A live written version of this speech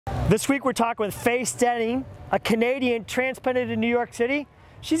This week we're talking with Faye Stenning, a Canadian transplanted to New York City.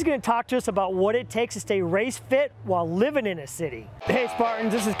 She's going to talk to us about what it takes to stay race fit while living in a city. Hey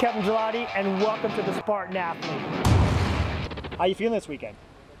Spartans, this is Gillotti and welcome to the Spartan Athlete. How you feeling this weekend?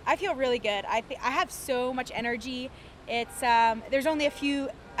 I feel really good. I have so much energy. It's there's only a few,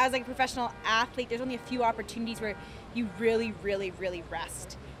 as like a professional athlete, there's only a few opportunities where you really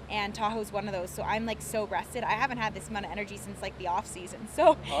rest. And Tahoe's one of those, so I'm like so rested. I haven't had this amount of energy since like the off season,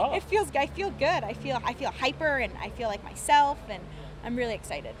 so I feel good. I feel hyper and I feel like myself, and I'm really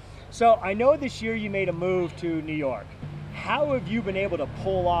excited. So I know this year you made a move to New York. How have you been able to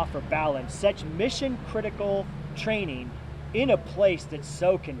pull off or balance such mission critical training in a place that's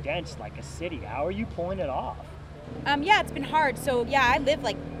so condensed like a city? How are you pulling it off? Yeah, it's been hard. So yeah, I live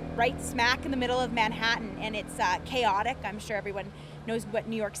like right smack in the middle of Manhattan, and it's chaotic. I'm sure everyone knows what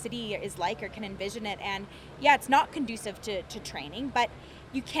New York City is like or can envision it. And yeah, it's not conducive to training, but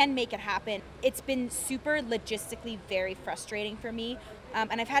you can make it happen. It's been super logistically very frustrating for me,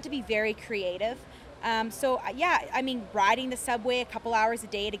 and I've had to be very creative. So yeah, I mean, riding the subway a couple hours a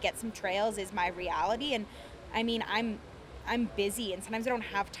day to get some trails is my reality. And I mean, I'm busy, and sometimes I don't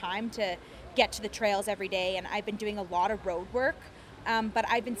have time to get to the trails every day, and I've been doing a lot of road work, but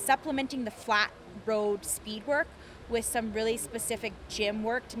I've been supplementing the flat road speed work with some really specific gym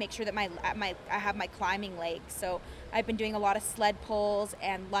work to make sure that I have my climbing legs. So I've been doing a lot of sled pulls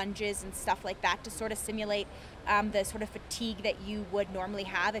and lunges and stuff like that to sort of simulate the sort of fatigue that you would normally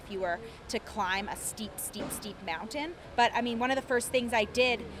have if you were to climb a steep mountain. But I mean, one of the first things I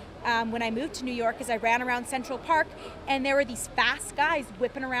did when I moved to New York is I ran around Central Park, and there were these fast guys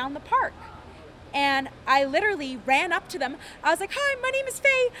whipping around the park. And I literally ran up to them. I was like, "Hi, my name is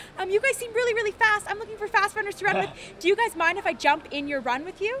Faye. You guys seem really fast. I'm looking for fast runners to run with. Do you guys mind if I jump in your run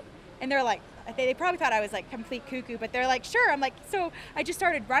with you?" And they're like, they probably thought I was like complete cuckoo, but they're like, "Sure." I'm like, so I just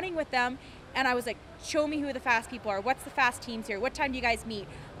started running with them, and I was like, "Show me who the fast people are. What's the fast teams here? What time do you guys meet?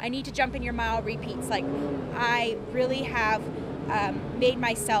 I need to jump in your mile repeats." Like, I really have made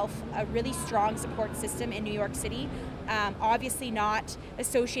myself a really strong support system in New York City. Obviously not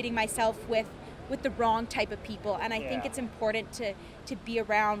associating myself with the wrong type of people, and I think it's important to be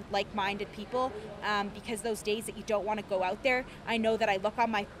around like-minded people, because those days that you don't want to go out there, I know that I look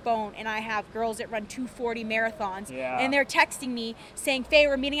on my phone and I have girls that run 2:40 marathons, and they're texting me saying, "Faye,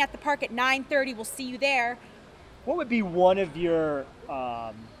 we're meeting at the park at 9:30, we'll see you there." What would be one of your,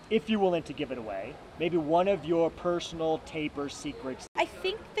 if you're willing to give it away, maybe one of your personal taper secrets? I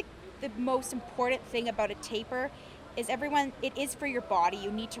think the most important thing about a taper is it is for your body. You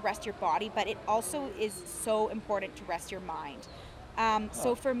need to rest your body, but it also is so important to rest your mind.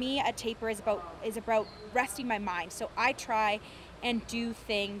 So for me, a taper is about resting my mind. So I try and do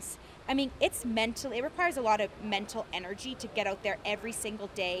things. I mean, it requires a lot of mental energy to get out there every single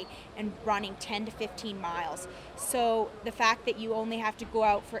day and running 10 to 15 miles. So the fact that you only have to go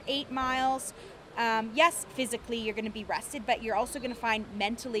out for 8 miles, yes, physically you're going to be rested, but you're also going to find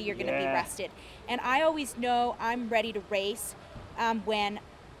mentally you're going to be rested. And I always know I'm ready to race when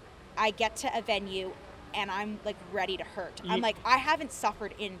I get to a venue and I'm like ready to hurt. I'm like, I haven't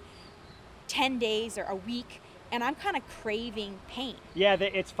suffered in 10 days or a week, and I'm kind of craving pain. Yeah,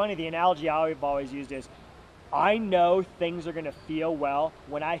 it's funny, the analogy I've always used is, I know things are going to feel well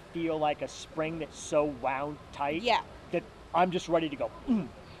when I feel like a spring that's so wound tight that I'm just ready to go.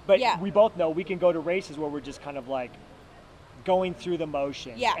 But we both know we can go to races where we're just kind of like going through the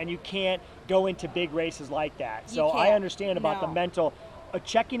motions, and you can't go into big races like that. So I understand about the mental,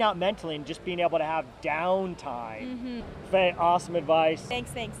 checking out mentally and just being able to have downtime. Faye, awesome advice.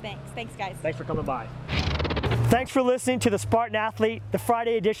 Thanks guys. Thanks for coming by. Thanks for listening to the Spartan Athlete, the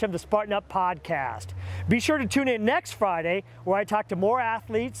Friday edition of the Spartan Up podcast. Be sure to tune in next Friday where I talk to more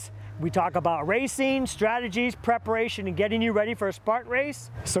athletes. We talk about racing, strategies, preparation, and getting you ready for a Spartan race.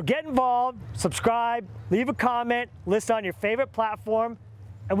 So get involved, subscribe, leave a comment, list on your favorite platform,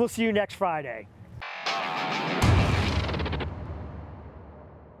 and we'll see you next Friday.